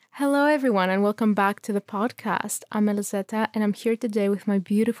Hello, everyone, and welcome back to the podcast. I'm Elisetta, and I'm here today with my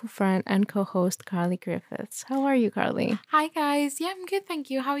beautiful friend and co host, Carly Griffiths. How are you, Carly? Hi, guys. Yeah, I'm good,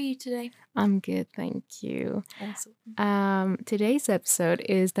 thank you. How are you today? I'm good, thank you. Awesome. Today's episode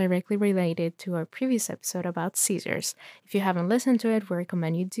is directly related to our previous episode about seizures. If you haven't listened to it, we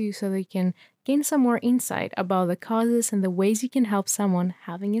recommend you do so that you can gain some more insight about the causes and the ways you can help someone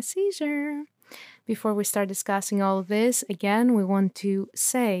having a seizure. Before we start discussing all of this, again, we want to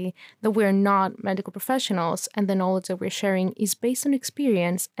say that we're not medical professionals and the knowledge that we're sharing is based on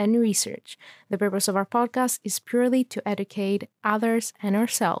experience and research. The purpose of our podcast is purely to educate others and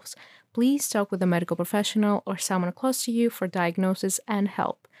ourselves. Please talk with a medical professional or someone close to you for diagnosis and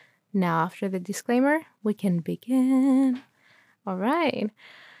help. Now, after the disclaimer, we can begin. All right.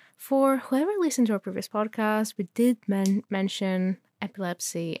 For whoever listened to our previous podcast, we did mention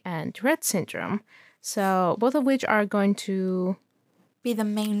epilepsy and Tourette syndrome, so both of which are going to be the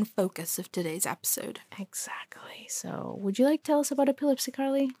main focus of today's episode. Exactly. So would you like to tell us about epilepsy,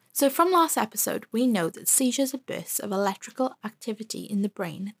 Carly? So from last episode, we know that seizures are bursts of electrical activity in the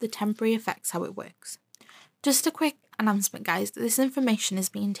brain that temporarily affects how it works. Just a quick announcement, guys, that this information is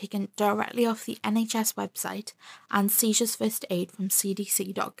being taken directly off the NHS website and Seizures First Aid from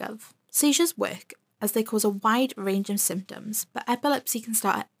cdc.gov. Seizures work as they cause a wide range of symptoms, but epilepsy can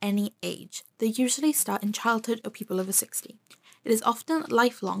start at any age. They usually start in childhood or people over 60. It is often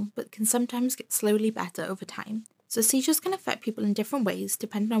lifelong, but can sometimes get slowly better over time. So seizures can affect people in different ways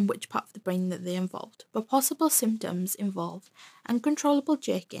depending on which part of the brain that they're involved, but possible symptoms involve uncontrollable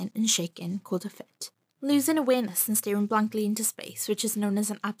jerking and shaking called a fit, losing awareness and staring blankly into space, which is known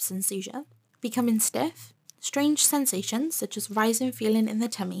as an absence seizure, becoming stiff, strange sensations such as rising feeling in the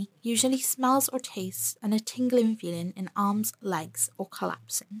tummy, usually smells or tastes, and a tingling feeling in arms, legs, or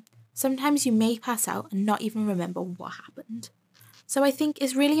collapsing. Sometimes you may pass out and not even remember what happened. So I think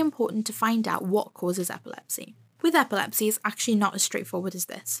it's really important to find out what causes epilepsy. With epilepsy, it's actually not as straightforward as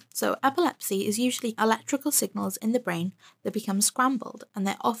this. So epilepsy is usually electrical signals in the brain that become scrambled, and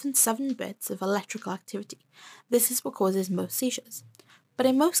they're often sudden bits of electrical activity. This is what causes most seizures. But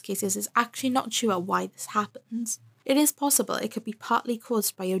in most cases, it's actually not sure why this happens. It is possible it could be partly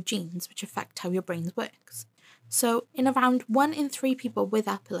caused by your genes, which affect how your brain works. So, in around 1 in 3 people with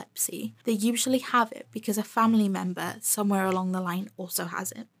epilepsy, they usually have it because a family member somewhere along the line also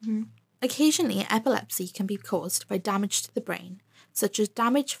has it. Mm-hmm. Occasionally, epilepsy can be caused by damage to the brain, such as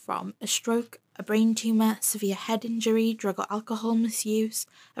damage from a stroke, a brain tumour, severe head injury, drug or alcohol misuse,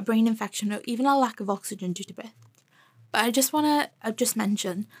 a brain infection, or even a lack of oxygen due to birth. But I just want to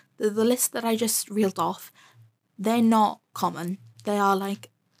mention that the list that I just reeled off, they're not common. They are like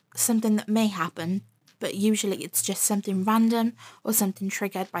something that may happen, but usually it's just something random or something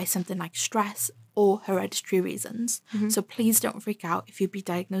triggered by something like stress or hereditary reasons. Mm-hmm. So please don't freak out if you be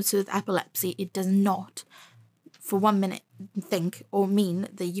diagnosed with epilepsy. It does not, for 1 minute, think or mean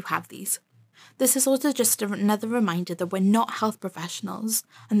that you have these. This is also just another reminder that we're not health professionals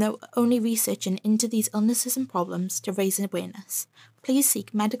and that we're only researching into these illnesses and problems to raise awareness. Please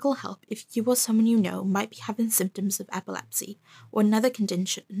seek medical help if you or someone you know might be having symptoms of epilepsy or another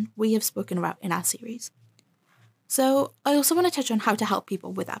condition we have spoken about in our series. So I also want to touch on how to help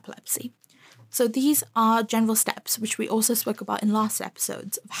people with epilepsy. So these are general steps which we also spoke about in last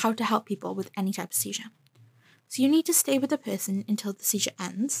episodes of how to help people with any type of seizure. So you need to stay with the person until the seizure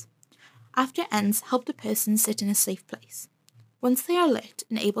ends. After it ends, help the person sit in a safe place. Once they are alert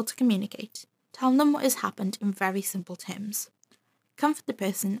and able to communicate, tell them what has happened in very simple terms. Comfort the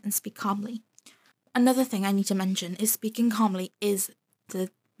person and speak calmly. Another thing I need to mention is speaking calmly is the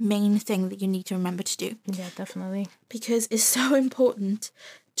main thing that you need to remember to do. Yeah, definitely. Because it's so important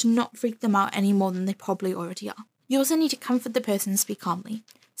to not freak them out any more than they probably already are. You also need to comfort the person and speak calmly.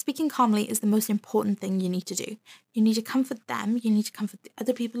 Speaking calmly is the most important thing you need to do. You need to comfort them, you need to comfort the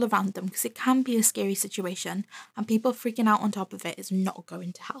other people around them, because it can be a scary situation, and people freaking out on top of it is not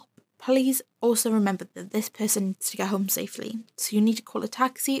going to help. Please also remember that this person needs to get home safely, so you need to call a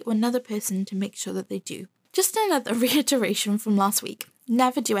taxi or another person to make sure that they do. Just another reiteration from last week.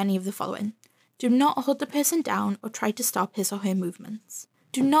 Never do any of the following. Do not hold the person down or try to stop his or her movements.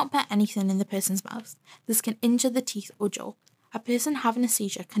 Do not put anything in the person's mouth. This can injure the teeth or jaw. A person having a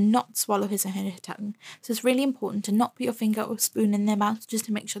seizure cannot swallow his or her tongue, so it's really important to not put your finger or spoon in their mouth just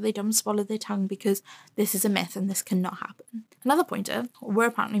to make sure they don't swallow their tongue, because this is a myth and this cannot happen. Another pointer, we're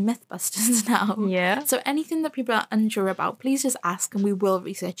apparently mythbusters now. Yeah. So anything that people are unsure about, please just ask and we will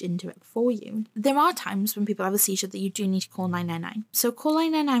research into it for you. There are times when people have a seizure that you do need to call 999. So call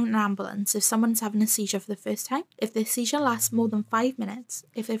 999 an ambulance if someone's having a seizure for the first time, if their seizure lasts more than 5 minutes,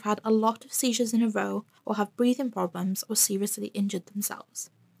 if they've had a lot of seizures in a row, or have breathing problems or seriously injured themselves.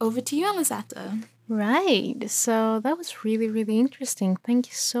 over to you, Alizetta. Right. So that was really, really interesting. Thank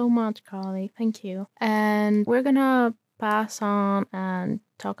you so much, Carly. Thank you. And we're going to pass on and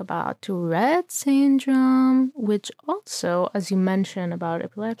talk about Tourette syndrome, which also, as you mentioned about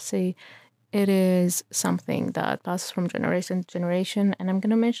epilepsy, it is something that passes from generation to generation. And I'm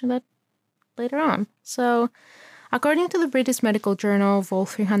going to mention that later on. So, according to the British Medical Journal, Vol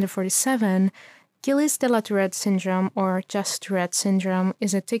 347, Gilles de la Tourette syndrome, or just Tourette syndrome,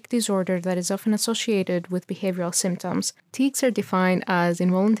 is a tic disorder that is often associated with behavioral symptoms. Tics are defined as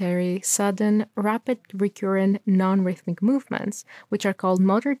involuntary, sudden, rapid, recurrent, non-rhythmic movements, which are called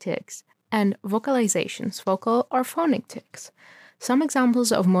motor tics, and vocalizations, vocal or phonic tics. Some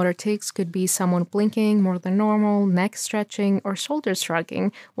examples of motor tics could be someone blinking more than normal, neck stretching, or shoulder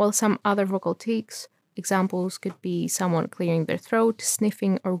shrugging, while some other vocal tics examples could be someone clearing their throat,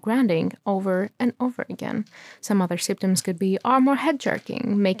 sniffing, or grunting over and over again. Some other symptoms could be arm or head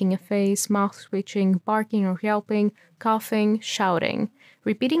jerking, making a face, mouth switching, barking or yelping, coughing, shouting,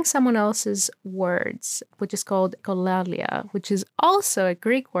 repeating someone else's words, which is called echolalia, which is also a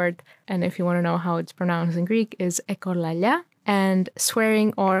Greek word, and if you want to know how it's pronounced in Greek, is echolalia, and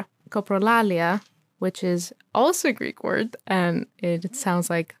swearing or coprolalia, which is also a Greek word, and it sounds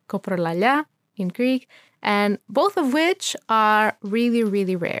like coprolalia in Greek, and both of which are really,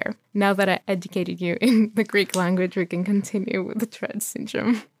 really rare. Now that I educated you in the Greek language, we can continue with the Tourette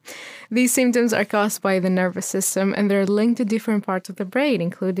syndrome. These symptoms are caused by the nervous system, and they're linked to different parts of the brain,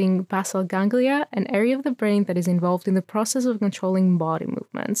 including basal ganglia, an area of the brain that is involved in the process of controlling body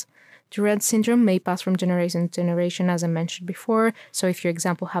movements. Tourette syndrome may pass from generation to generation, as I mentioned before, so if you, for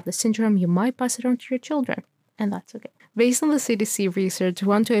example, have the syndrome, you might pass it on to your children, and that's okay. Based on the CDC research,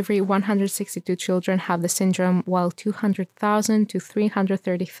 1 to every 162 children have the syndrome, while 200,000 to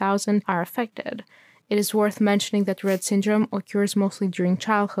 330,000 are affected. It is worth mentioning that Tourette syndrome occurs mostly during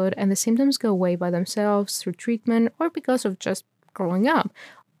childhood, and the symptoms go away by themselves through treatment or because of just growing up.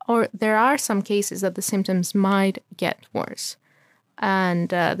 Or there are some cases that the symptoms might get worse. And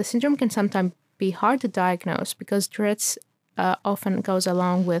the syndrome can sometimes be hard to diagnose because Tourette's often goes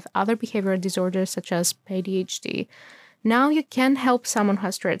along with other behavioral disorders such as ADHD. Now you can help someone who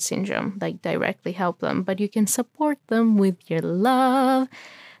has Tourette syndrome, like directly help them, but you can support them with your love.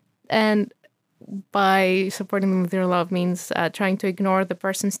 And by supporting them with your love means trying to ignore the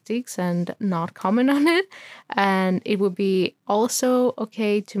person's tics and not comment on it. And it would be also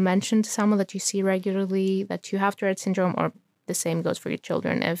okay to mention to someone that you see regularly that you have Tourette syndrome, or the same goes for your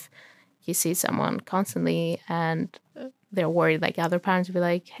children. If you see someone constantly and they're worried, like other parents will be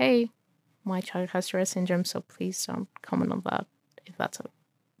like, hey, my child has Tourette syndrome, so please don't comment on that. If that's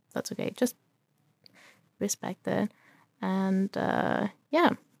okay, just respect it. And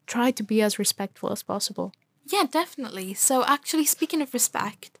try to be as respectful as possible. Yeah, definitely. So actually, speaking of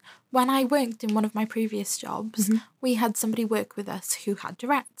respect, when I worked in one of my previous jobs, we had somebody work with us who had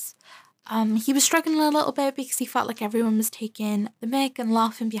Tourette's. He was struggling a little bit because he felt like everyone was taking the mick and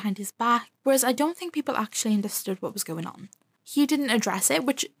laughing behind his back, whereas I don't think people actually understood what was going on. He didn't address it,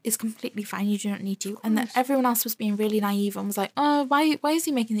 which is completely fine, you don't need to, and then everyone else was being really naive and was like, oh, why is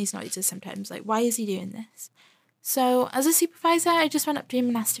he making these noises sometimes? Like, why is he doing this? So, as a supervisor, I just went up to him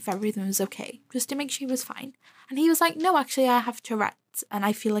and asked if everything was okay, just to make sure he was fine. And he was like, no, actually, I have Tourette's, and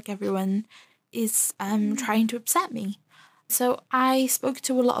I feel like everyone is trying to upset me. So I spoke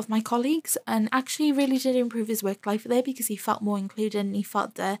to a lot of my colleagues and actually really did improve his work life there because he felt more included and he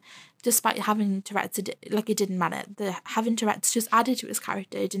felt that despite having Tourette's, it didn't matter. Having Tourette's just added to his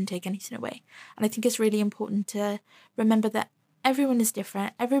character, it didn't take anything away. And I think it's really important to remember that everyone is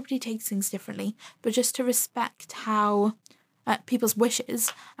different, everybody takes things differently, but just to respect how people's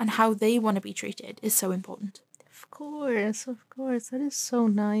wishes and how they want to be treated is so important. Of course. That is so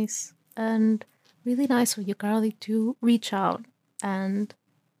nice. And really nice of you, Carly, to reach out and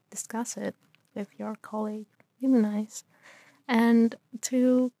discuss it with your colleague. Really nice. And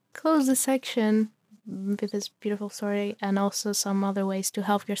to close the section with this beautiful story and also some other ways to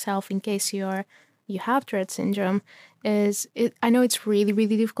help yourself in case you have Tourette syndrome I know it's really,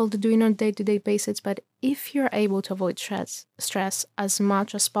 really difficult to do on a day-to-day basis, but if you're able to avoid stress as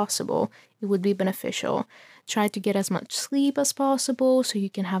much as possible, it would be beneficial. Try to get as much sleep as possible so you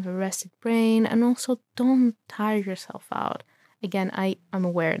can have a rested brain, and also don't tire yourself out. Again, I am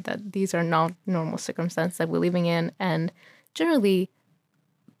aware that these are not normal circumstances that we're living in, and generally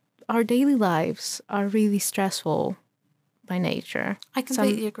our daily lives are really stressful by nature. I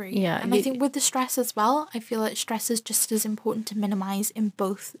completely agree. Yeah. And I think with the stress as well, I feel like stress is just as important to minimize in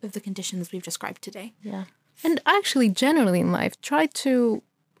both of the conditions we've described today. Yeah. And actually, generally in life, try to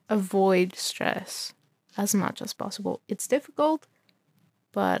avoid stress as much as possible. It's difficult,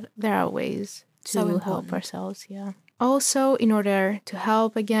 but there are ways So to help important. ourselves. Yeah. Also, in order to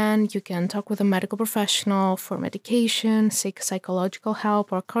help again, you can talk with a medical professional for medication, seek psychological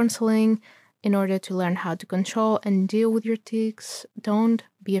help or counseling in order to learn how to control and deal with your tics. Don't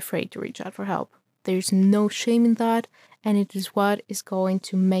be afraid to reach out for help. There's no shame in that, and it is what is going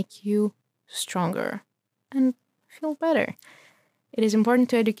to make you stronger and feel better. It is important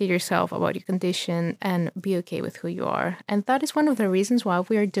to educate yourself about your condition and be okay with who you are. And that is one of the reasons why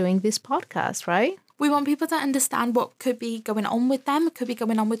we are doing this podcast, right? We want people to understand what could be going on with them, could be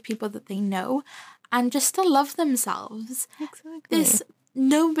going on with people that they know, and just to love themselves.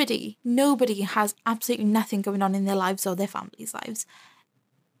 Exactly. Nobody has absolutely nothing going on in their lives or their family's lives.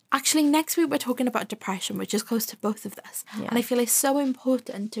 Actually, next week we're talking about depression, which is close to both of us. Yeah. And I feel it's so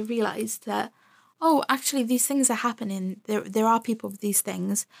important to realise that, oh, actually these things are happening. There are people with these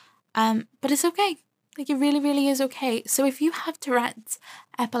things. But it's okay. Like, it really, really is okay. So if you have Tourette's,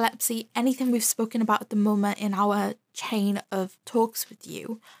 epilepsy, anything we've spoken about at the moment in our chain of talks with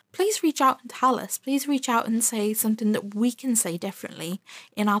you, please reach out and tell us. Please reach out and say something that we can say differently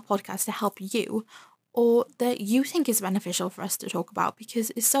in our podcast to help you, or that you think is beneficial for us to talk about,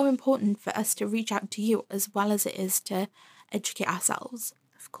 because it's so important for us to reach out to you as well as it is to educate ourselves.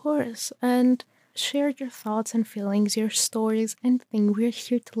 Of course. And share your thoughts and feelings, your stories, anything. We're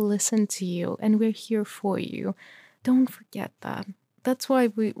here to listen to you and we're here for you. Don't forget that. That's why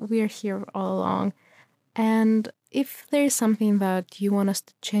we're here all along. And if there's something that you want us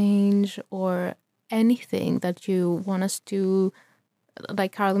to change or anything that you want us to,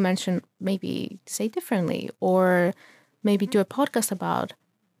 like Carla mentioned, maybe say differently or maybe do a podcast about,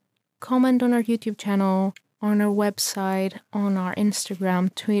 comment on our YouTube channel, on our website, on our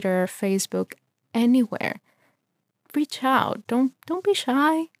Instagram, Twitter, Facebook, anywhere. Reach out. Don't be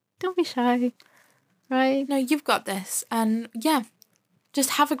shy. Don't be shy. Right? No, you've got this. And yeah,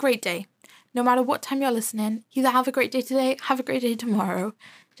 just have a great day. No matter what time you're listening, either have a great day today, have a great day tomorrow.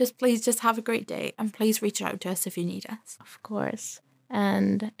 Please have a great day, and please reach out to us if you need us. Of course.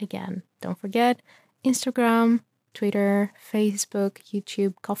 And again, don't forget Instagram, Twitter, Facebook,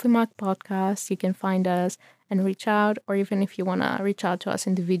 YouTube, Coffee Mug Podcast. You can find us and reach out, or even if you want to reach out to us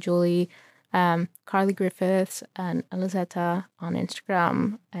individually, Carly Griffiths and Elizetta on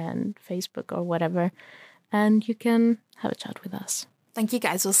Instagram and Facebook or whatever. And you can have a chat with us. Thank you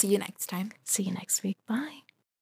guys. We'll see you next time. See you next week. Bye.